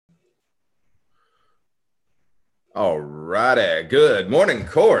All righty. Good morning,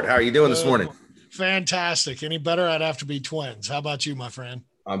 Cord. How are you doing this Good. morning? Fantastic. Any better? I'd have to be twins. How about you, my friend?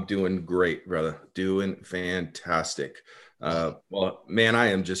 I'm doing great, brother. Doing fantastic. Love it. Well, man, I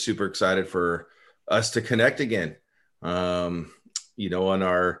am just super excited for us to connect again. Um, on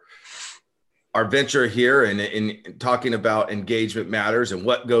our venture here and in talking about engagement matters and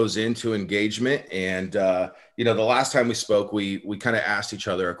what goes into engagement. And the last time we spoke, we kind of asked each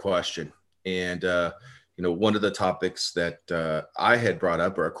other a question. And one of the topics that I had brought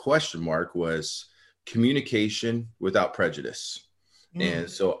up or a question mark was communication without prejudice. Mm, And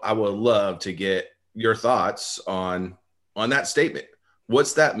so I would love to get your thoughts on that statement.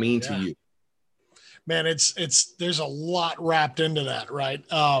 What's that mean to yeah, you? man, it's there's a lot wrapped into that, right?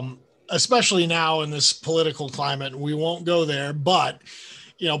 Especially now in this political climate. We won't go there, but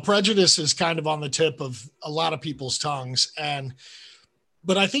prejudice is kind of on the tip of a lot of people's tongues, and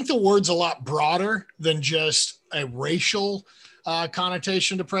but I think the word's a lot broader than just a racial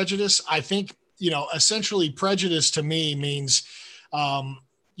connotation to prejudice. I think essentially prejudice to me means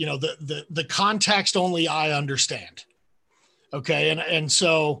the context only I understand. Okay, and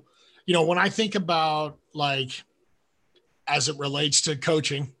so when I think about like as it relates to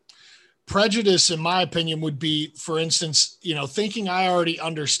coaching, prejudice in my opinion would be, for instance, thinking I already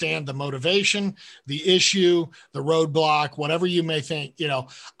understand the motivation, the issue, the roadblock, whatever you may think.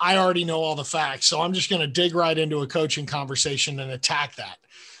 I already know all the facts, so I'm just going to dig right into a coaching conversation and attack that.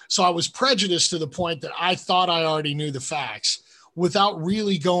 So I was prejudiced to the point that I thought I already knew the facts without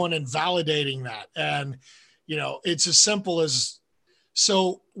really going and validating that. And it's as simple as,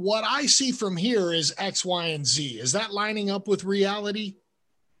 so what I see from here is X, Y, and Z. Is that lining up with reality?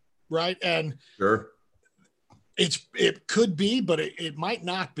 Right. And Sure. it could be, but it might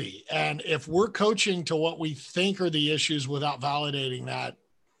not be. And if we're coaching to what we think are the issues without validating that,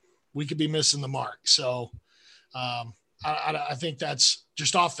 we could be missing the mark. So I think that's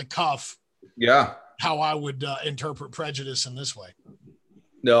just off the cuff Yeah. how I would interpret prejudice in this way.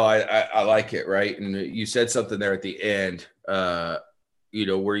 No, I like it, right? And you said something there at the end,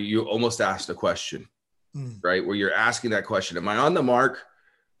 where you almost asked a question, Mm, right? Where you're asking that question, am I on the mark?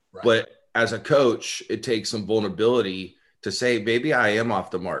 right. But as a coach, it takes some vulnerability to say, maybe I am off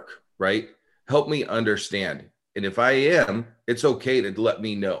the mark, right? Help me understand. And if I am, it's okay to let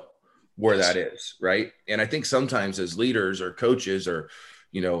me know where that Yes. is, right? And I think sometimes as leaders or coaches or,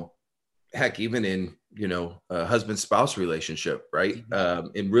 you know, heck, even in, a husband spouse relationship, right?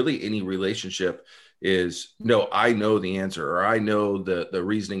 Mhm. In really any relationship is, no, I know the answer or I know the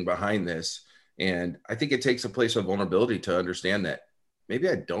reasoning behind this. And I think it takes a place of vulnerability to understand that maybe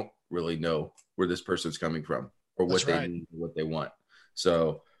I don't really know where this person's coming from or That's what they right. need, what they want.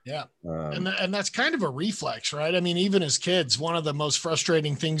 So, Yeah. And, um, and that's kind of a reflex, right? I mean, even as kids, one of the most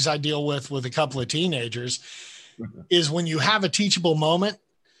frustrating things I deal with a couple of teenagers is when you have a teachable moment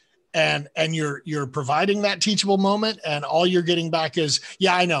and you're providing that teachable moment and all you're getting back is,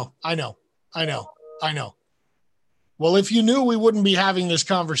 yeah, I know. Well, if you knew, we wouldn't be having this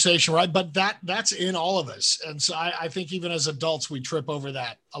conversation, right? But that's in all of us. And so I think even as adults, we trip over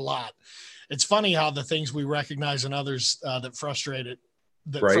that a lot. It's funny how the things we recognize in others that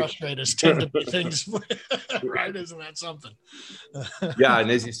right. frustrate us tend to be things, right? Isn't that something? Yeah.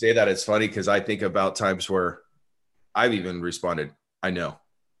 And as you say that, it's funny because I think about times where I've even responded, I know.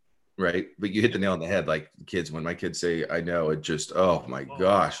 Right. But you hit the nail on the head. Like kids, when my kids say, I know, it just, oh my Oh,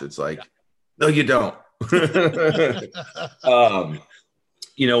 gosh. It's yeah. like, no, you don't. um,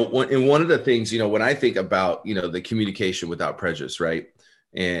 and one of the things, when I think about, the communication without prejudice, right.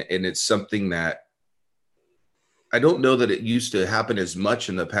 And it's something that I don't know that it used to happen as much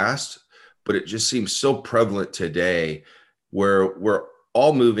in the past, but it just seems so prevalent today where we're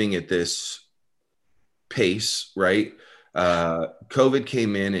all moving at this pace, right? COVID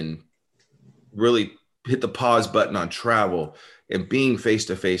came in and really hit the pause button on travel and being face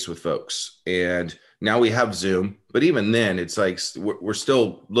to face with folks. And now we have Zoom, but even then, it's like we're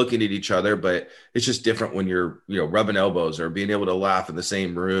still looking at each other, but it's just different when you're, rubbing elbows or being able to laugh in the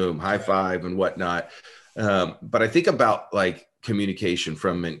same room, high Right. five and whatnot. But I think about like communication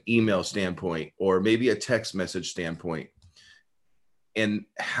from an email standpoint or maybe a text message standpoint and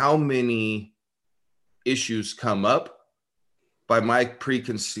how many issues come up by my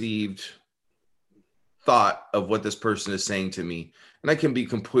preconceived thought of what this person is saying to me, and I can be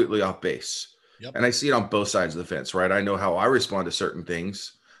completely off base. Yep. And I see it on both sides of the fence, right? I know how I respond to certain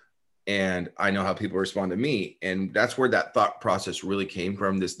things, and I know how people respond to me, and that's where that thought process really came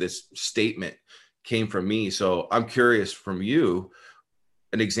from. This statement came from me. So I'm curious from you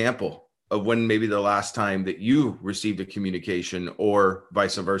an example of when maybe the last time that you received a communication or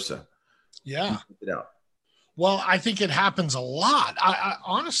vice versa. You Yeah. sent it out. Well, I think it happens a lot. I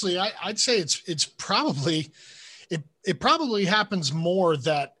honestly, I'd say it's probably it probably happens more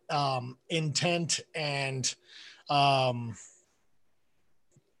that intent and um,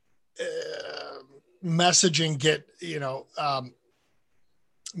 messaging get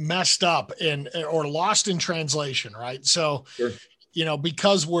messed up in or lost in translation, right? So, Sure.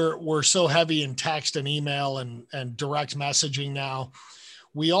 because we're so heavy in text and email and direct messaging now,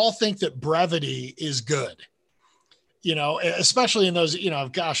 we all think that brevity is good. Especially in those,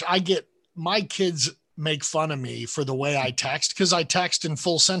 gosh, my kids make fun of me for the way I text because I text in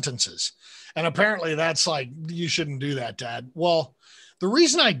full sentences. And apparently that's like, you shouldn't do that, Dad. Well, the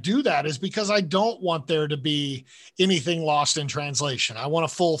reason I do that is because I don't want there to be anything lost in translation. I want a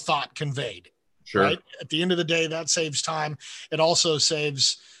full thought conveyed, Sure. right? At the end of the day, that saves time. It also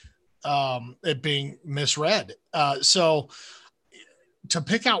saves it being misread. So to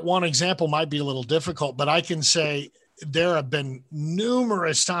pick out one example might be a little difficult, but I can say there have been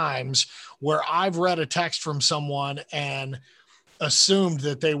numerous times where I've read a text from someone and assumed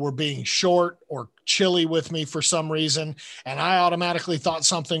that they were being short or chilly with me for some reason, and I automatically thought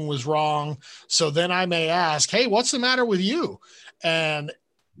something was wrong. So then I may ask, hey, what's the matter with you? And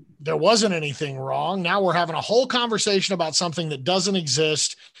there wasn't anything wrong. Now we're having a whole conversation about something that doesn't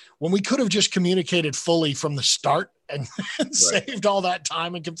exist when we could have just communicated fully from the start and Right. saved all that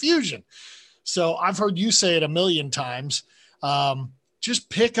time and confusion. So I've heard you say it a million times. Just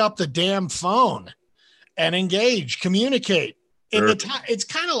pick up the damn phone and engage, communicate. Sure. It's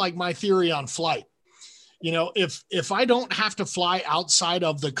kind of like my theory on flight. If I don't have to fly outside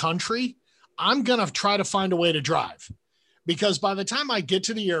of the country, I'm going to try to find a way to drive, because by the time I get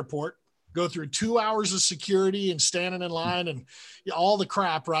to the airport, go through 2 hours of security and standing in line and all the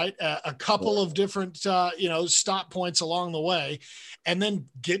crap, right? A couple of different, stop points along the way, and then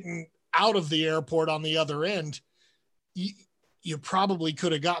getting out of the airport on the other end, you probably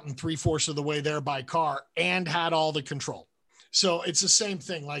could have gotten 3/4 of the way there by car and had all the control. So it's the same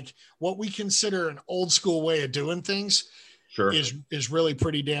thing. Like what we consider an old school way of doing things Sure. is really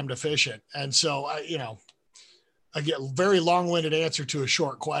pretty damned efficient. And so, I get a very long-winded answer to a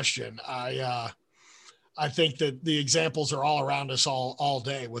short question. I think that the examples are all around us all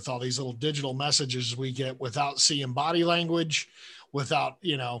day with all these little digital messages we get without seeing body language, without,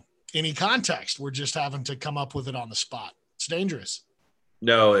 any context. We're just having to come up with it on the spot. It's dangerous.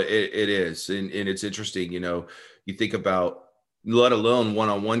 No, it is. And it's interesting, you think about, let alone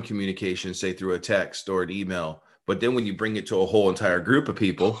one-on-one communication, say through a text or an email, but then when you bring it to a whole entire group of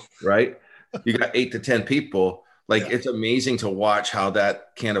people, right? You got 8 to 10 people. Like, It's amazing to watch how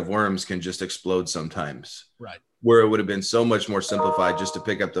that can of worms can just explode sometimes. Right. Where it would have been so much more simplified just to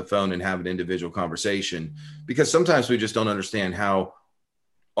pick up the phone and have an individual conversation, because sometimes we just don't understand how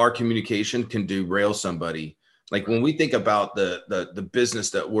our communication can derail somebody. Like when we think about the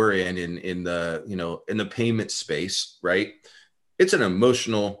business that we're in the payment space, right? It's an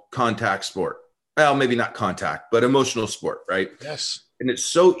emotional contact sport. Well, maybe not contact, but emotional sport, right? Yes. And it's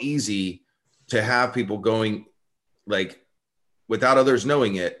so easy to have people going, like, without others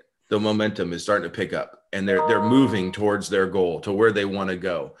knowing it, the momentum is starting to pick up and they're moving towards their goal, to where they want to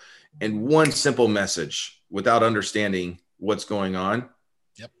go. And one simple message without understanding what's going on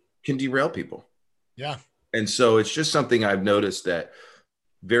can derail people. Yeah. And so it's just something I've noticed, that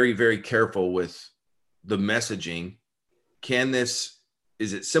very, very careful with the messaging. Is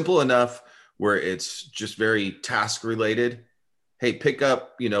it simple enough where it's just very task related? Hey, pick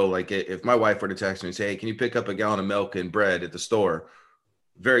up, like if my wife were to text me and say, hey, can you pick up a gallon of milk and bread at the store?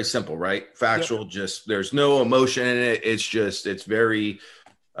 Very simple, right? Factual, just there's no emotion in it. It's very,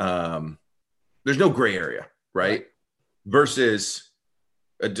 there's no gray area, right? Versus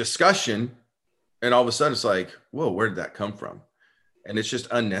a discussion, and all of a sudden it's like, whoa, where did that come from? And it's just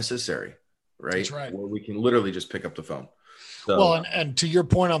unnecessary, right? That's right. Where we can literally just pick up the phone. So, well, and to your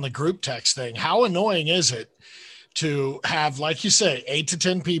point on the group text thing, how annoying is it to have, like you say, 8 to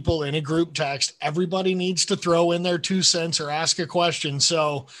 10 people in a group text? Everybody needs to throw in their 2 cents or ask a question.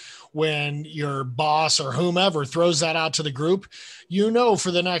 So when your boss or whomever throws that out to the group,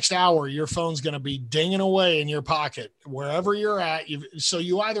 for the next hour, your phone's going to be dinging away in your pocket, wherever you're at. So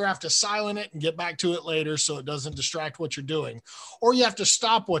you either have to silent it and get back to it later so it doesn't distract what you're doing, or you have to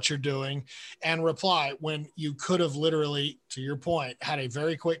stop what you're doing and reply when you could have literally, to your point, had a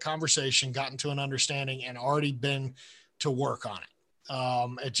very quick conversation, gotten to an understanding, and already been to work on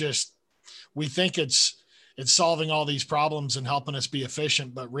it. We think it's solving all these problems and helping us be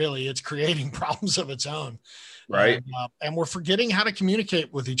efficient, but really it's creating problems of its own. Right. And we're forgetting how to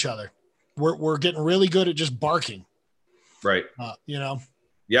communicate with each other. We're getting really good at just barking. Right.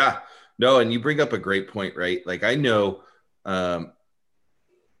 Yeah. No, and you bring up a great point, right? Like I know I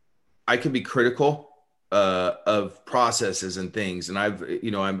can be critical of processes and things. And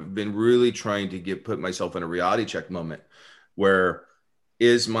I've been really trying to put myself in a reality check moment where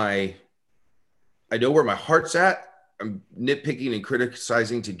is my, I know where my heart's at. I'm nitpicking and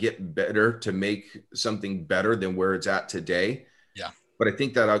criticizing to get better, to make something better than where it's at today. Yeah. But I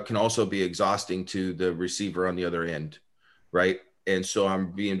think that can also be exhausting to the receiver on the other end. Right. And so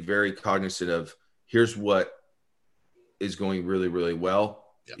I'm being very cognizant of here's what is going really, really well.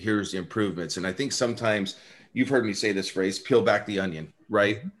 Yep. Here's the improvements. And I think sometimes you've heard me say this phrase, peel back the onion,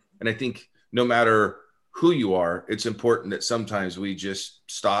 right? Mm-hmm. And I think no matter who you are, it's important that sometimes we just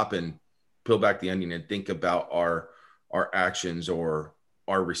stop and peel back the onion and think about our actions or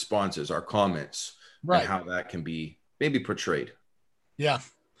our responses, our comments, right, and how that can be maybe portrayed. Yeah.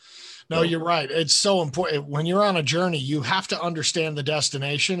 No, you're right. It's so important. When you're on a journey, you have to understand the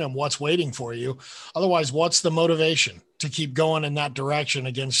destination and what's waiting for you. Otherwise, what's the motivation to keep going in that direction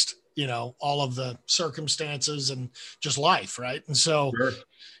against, all of the circumstances and just life, right? And so, sure,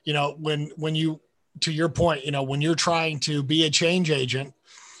 when you, to your point, when you're trying to be a change agent,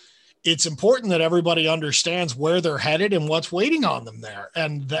 it's important that everybody understands where they're headed and what's waiting on them there.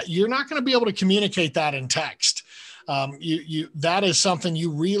 And that you're not going to be able to communicate that in text. That is something you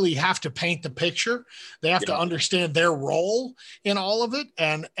really have to paint the picture. They have to understand their role in all of it.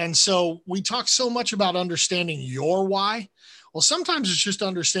 And so we talk so much about understanding your why. Well, sometimes it's just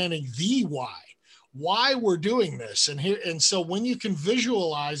understanding the why we're doing this. And so when you can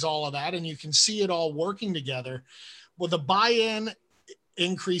visualize all of that and you can see it all working together, well, the buy-in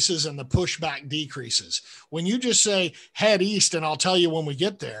increases and the pushback decreases. When you just say head east and I'll tell you when we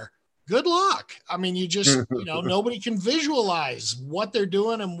get there, good luck. I mean, you just, nobody can visualize what they're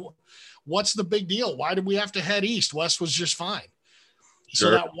doing and what's the big deal. Why did we have to head east? West was just fine.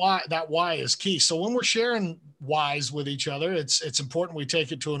 Sure. So that why is key. So when we're sharing whys with each other, it's important we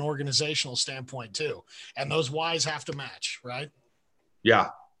take it to an organizational standpoint too. And those whys have to match, right? Yeah.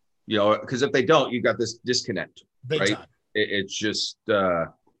 Because if they don't, you've got this disconnect. Big right? Time. It's just, the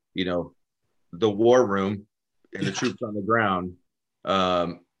war room and the troops on the ground.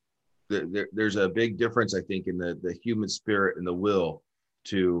 There's a big difference, I think, in the human spirit and the will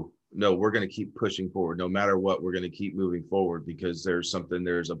to no, we're going to keep pushing forward. No matter what, we're going to keep moving forward because there's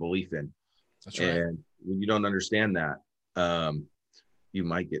a belief in. That's right. And when you don't understand that, you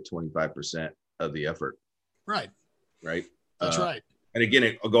might get 25% of the effort. Right. Right. That's right. And again,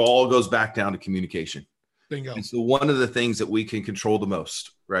 it all goes back down to communication. Bingo. And so one of the things that we can control the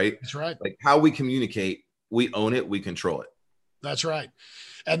most, right? That's right. Like how we communicate, we own it, we control it. That's right.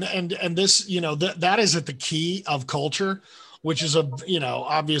 And this, that is at the key of culture, which is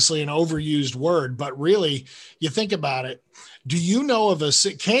obviously an overused word, but really you think about it. Do you know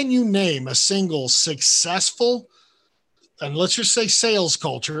can you name a single successful, and let's just say sales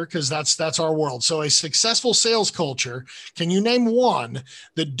culture, because that's our world. So a successful sales culture, can you name one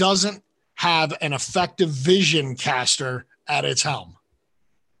that doesn't have an effective vision caster at its helm?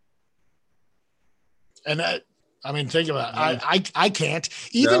 And think about it. I can't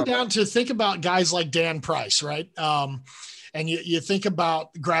even down to think about guys like Dan Price, right? And you think about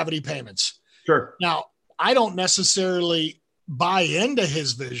Gravity Payments. Sure. Now, I don't necessarily buy into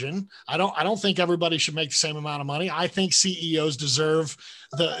his vision. I don't think everybody should make the same amount of money. I think CEOs deserve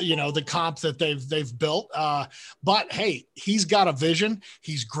the comp that they've built. But hey, he's got a vision.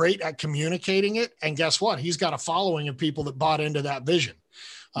 He's great at communicating it. And guess what? He's got a following of people that bought into that vision.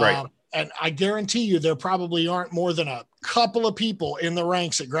 Right. And I guarantee you there probably aren't more than a couple of people in the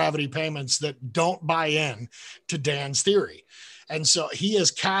ranks at Gravity Payments that don't buy in to Dan's theory. And so he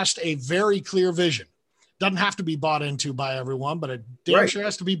has cast a very clear vision. Doesn't have to be bought into by everyone, but it damn sure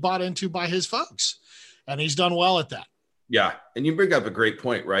has to be bought into by his folks. And he's done well at that. Yeah. And you bring up a great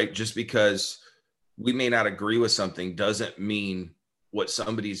point, right? Just because we may not agree with something doesn't mean what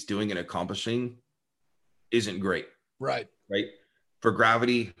somebody's doing and accomplishing isn't great. Right. Right. For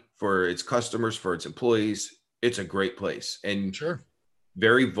Gravity, for its customers, for its employees, it's a great place and sure,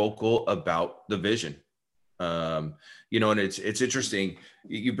 very vocal about the vision. And it's interesting.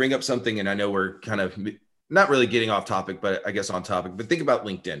 You bring up something, and I know we're kind of not really getting off topic, but I guess on topic, but think about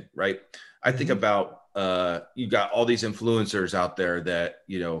LinkedIn, right? I think about, you got all these influencers out there that,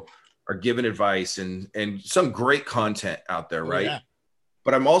 are giving advice and some great content out there. Right. Yeah.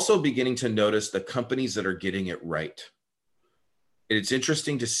 But I'm also beginning to notice the companies that are getting it right. It's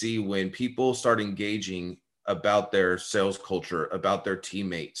interesting to see when people start engaging about their sales culture, about their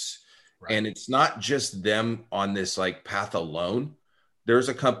teammates. Right. And it's not just them on this path alone. There's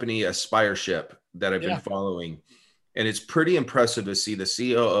a company, Aspireship, that I've been following. And it's pretty impressive to see the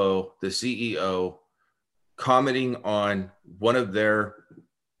COO, the CEO commenting on one of their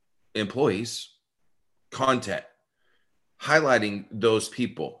employees' content, highlighting those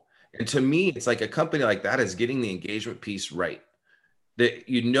people. And to me, it's like a company like that is getting the engagement piece right. That,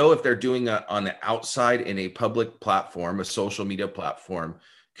 you know, if they're doing it on the outside in a public platform, a social media platform,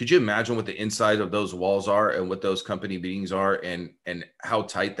 could you imagine what the inside of those walls are and what those company meetings are, and how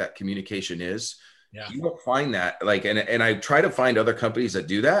tight that communication is? Yeah. You don't find that, like, and I try to find other companies that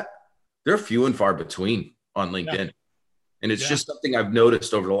do that. They're few and far between on LinkedIn. Yeah. And it's just something I've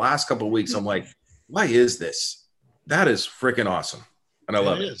noticed over the last couple of weeks. I'm like, why is this? That is freaking awesome. And I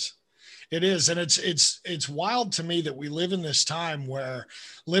love it. It is. And it's wild to me that we live in this time where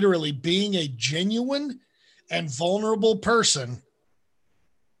literally being a genuine and vulnerable person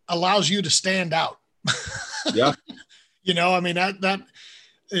allows you to stand out. Yeah. You know, I mean,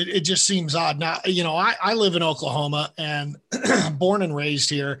 it just seems odd. Now, you know, I live in Oklahoma and born and raised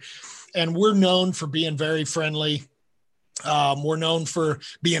here, and we're known for being very friendly. We're known for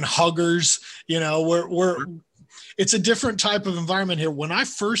being huggers. You know, it's a different type of environment here. When I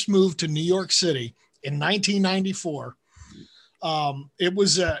first moved to New York City in 1994, it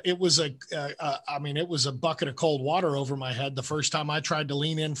was a bucket of cold water over my head the first time I tried to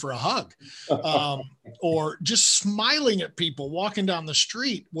lean in for a hug, or just smiling at people walking down the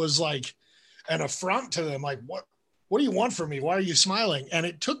street was like an affront to them. Like, what do you want from me? Why are you smiling? And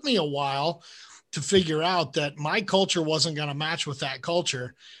it took me a while to figure out that my culture wasn't going to match with that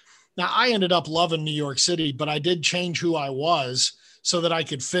culture. Now, I ended up loving New York City, but I did change who I was so that I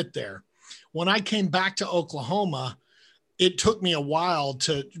could fit there. When I came back to Oklahoma, it took me a while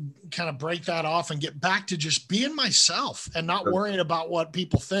to kind of break that off and get back to just being myself and not worrying about what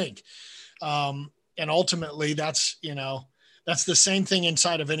people think. And ultimately, that's the same thing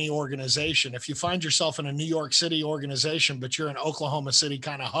inside of any organization. If you find yourself in a New York City organization, but you're an Oklahoma City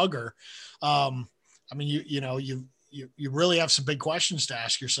kind of hugger, I mean, you really have some big questions to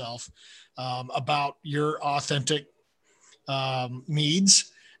ask yourself about your authentic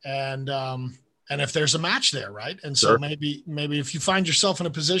needs and if there's a match there, right? And so maybe if you find yourself in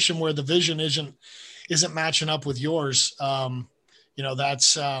a position where the vision isn't matching up with yours,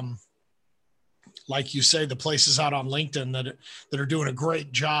 that's like you say, the places out on LinkedIn that are doing a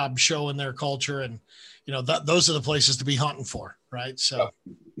great job showing their culture, and those are the places to be hunting for, right? So,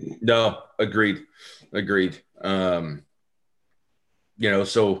 no, agreed.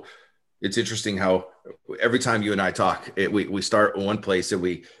 So it's interesting how every time you and I talk, we start one place and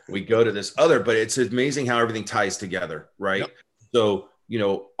we go to this other, but it's amazing how everything ties together, right? Yep. So,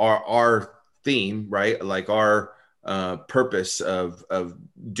 our theme, right? Like our purpose of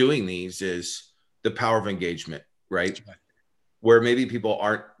doing these is the power of engagement, right? Where maybe people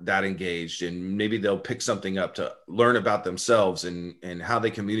aren't that engaged, and maybe they'll pick something up to learn about themselves and how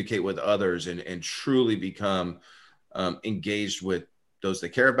they communicate with others and truly become engaged with those they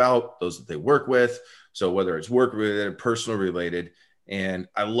care about, those that they work with. So whether it's work related, personal related. And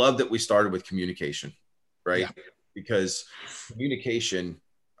I love that we started with communication, right? Yeah. Because communication,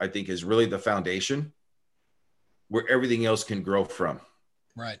 I think, is really the foundation where everything else can grow from.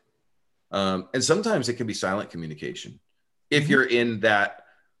 Right. And sometimes it can be silent communication if you're in that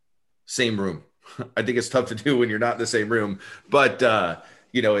same room. I think it's tough to do when you're not in the same room, but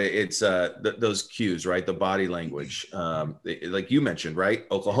it's those cues, right? The body language, like you mentioned, right?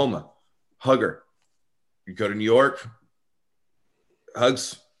 Oklahoma, hugger. You go to New York,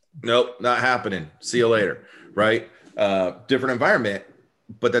 hugs. Nope, not happening. See you later, right? Different environment,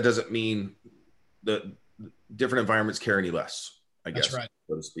 but that doesn't mean the different environments care any less, I guess, right,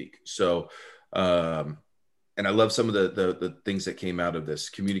 so to speak. So, and I love some of the things that came out of this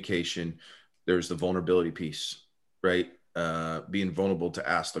communication. There's the vulnerability piece, right? Being vulnerable to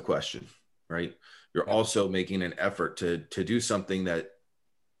ask the question, right? You're also making an effort to do something that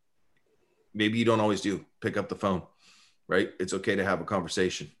maybe you don't always do. Pick up the phone, right? It's okay to have a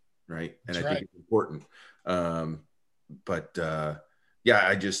conversation, right? And I think it's important. I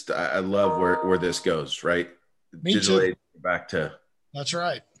love where this goes, right? Me too. Back to. That's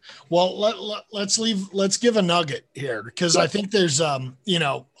right. Well, let's give a nugget here, because I think there's, all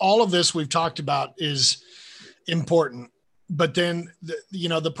of this we've talked about is important, but then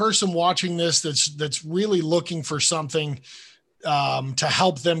the person watching this that's really looking for something to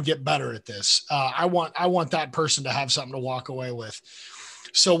help them get better at this. I want that person to have something to walk away with.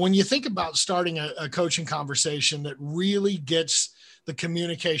 So when you think about starting a coaching conversation that really gets the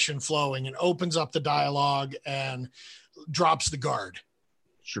communication flowing and opens up the dialogue and drops the guard,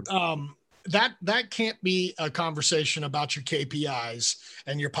 sure. That can't be a conversation about your KPIs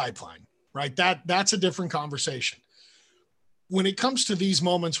and your pipeline, right? That's a different conversation. when it comes to these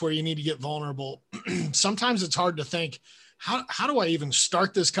moments where you need to get vulnerable, sometimes it's hard to think, how do I even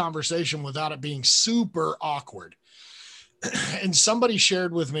start this conversation without it being super awkward? And somebody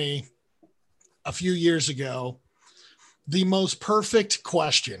shared with me a few years ago the most perfect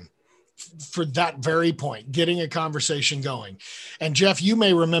question for that very point, getting a conversation going. And Jeff, you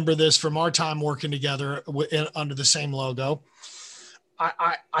may remember this from our time working together under the same logo.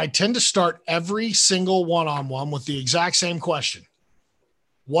 I tend to start every single one-on-one with the exact same question.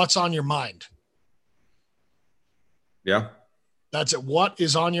 What's on your mind? Yeah. That's it. What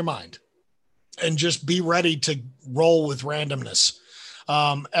is on your mind? And just be ready to roll with randomness.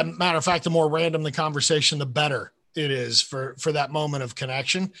 And matter of fact, the more random the conversation, the better it is for that moment of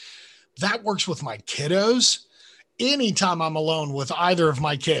connection. That works with my kiddos. Anytime I'm alone with either of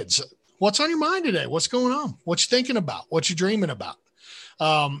my kids, what's on your mind today? What's going on? What you thinking about? What you dreaming about?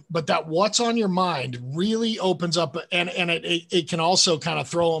 But that what's on your mind really opens up, and it can also kind of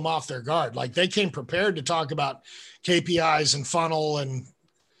throw them off their guard. Like they came prepared to talk about KPIs and funnel and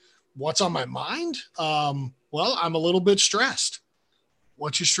what's on my mind. Well, I'm a little bit stressed.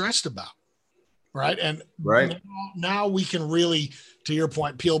 What you stressed about? Right. And now we can really, to your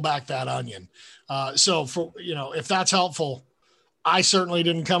point, peel back that onion. So for, if that's helpful, I certainly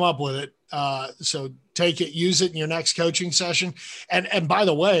didn't come up with it. So take it, use it in your next coaching session. And by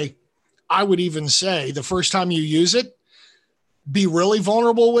the way, I would even say the first time you use it, be really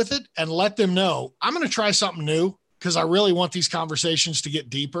vulnerable with it and let them know, I'm going to try something new because I really want these conversations to get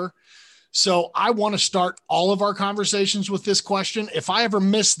deeper. So I want to start all of our conversations with this question. If I ever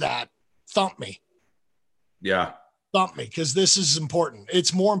miss that, thump me. Yeah. Thump me, because this is important.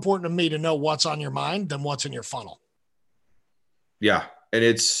 It's more important to me to know what's on your mind than what's in your funnel. Yeah. And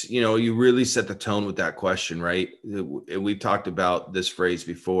it's, you really set the tone with that question, right? We've talked about this phrase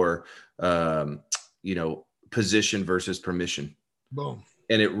before, position versus permission. Boom.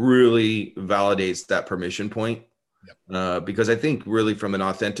 And it really validates that permission point. Yep. Because I think really from an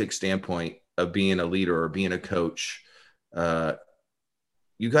authentic standpoint of being a leader or being a coach,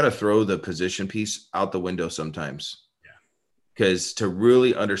 you got to throw the position piece out the window sometimes. Yeah. Because to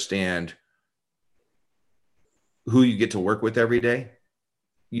really understand who you get to work with every day,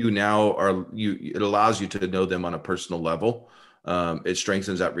 it allows you to know them on a personal level. It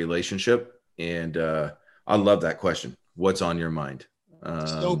strengthens that relationship. And I love that question. What's on your mind?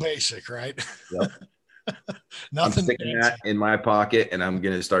 So basic, right? Yep. Nothing. I'm sticking that in my pocket and I'm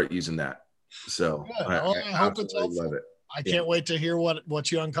going to start using that. So I hope it's helpful. Love it. I can't wait to hear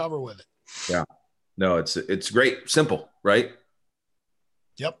what you uncover with it. Yeah. No, it's great. Simple, right?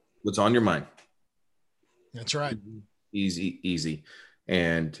 Yep. What's on your mind? That's right. Easy.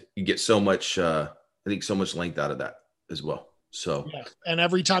 And you get so much, I think so much length out of that as well. So, yeah. And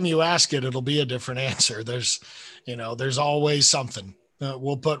every time you ask it, it'll be a different answer. There's always something.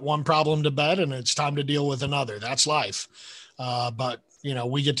 We'll put one problem to bed and it's time to deal with another. That's life. But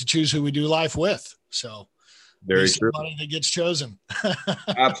we get to choose who we do life with. So very true. Somebody that gets chosen.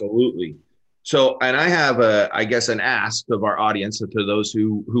 Absolutely. So, and I have an ask of our audience, to those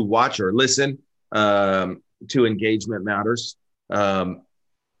who watch or listen to Engagement Matters.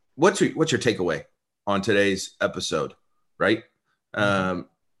 What's your takeaway on today's episode? Right.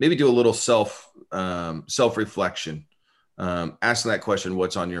 Maybe do a little self-reflection. Asking that question,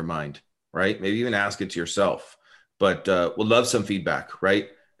 what's on your mind, right? Maybe even ask it to yourself, but we'll love some feedback, right?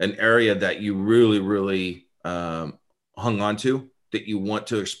 An area that you really, really hung on to that you want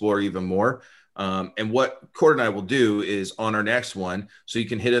to explore even more. And what Cord and I will do is on our next one, so you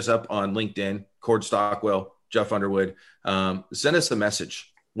can hit us up on LinkedIn, Cord Stockwell, Jeff Underwood, send us a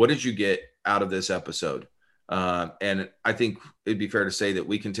message. What did you get out of this episode? And I think it'd be fair to say that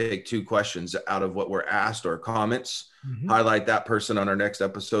we can take 2 questions out of what we're asked or comments, highlight that person on our next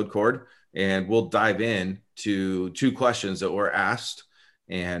episode, Cord, and we'll dive in to 2 questions that were asked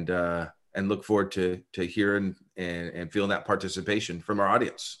and look forward to hearing and feeling that participation from our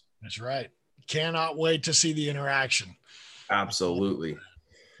audience. That's right. Cannot wait to see the interaction. Absolutely.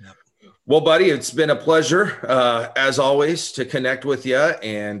 Yep. Well, buddy, it's been a pleasure, as always, to connect with you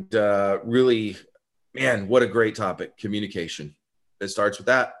and really, man, what a great topic. Communication. It starts with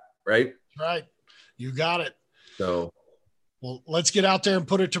that, right? Right. You got it. So, well, let's get out there and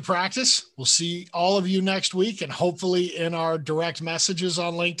put it to practice. We'll see all of you next week and hopefully in our direct messages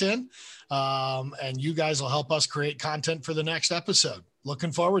on LinkedIn. And you guys will help us create content for the next episode.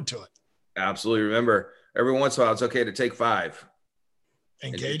 Looking forward to it. Absolutely. Remember, every once in a while, it's okay to take 5.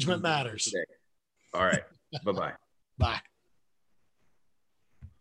 Engagement matters. Today. All right. Bye-bye. Bye.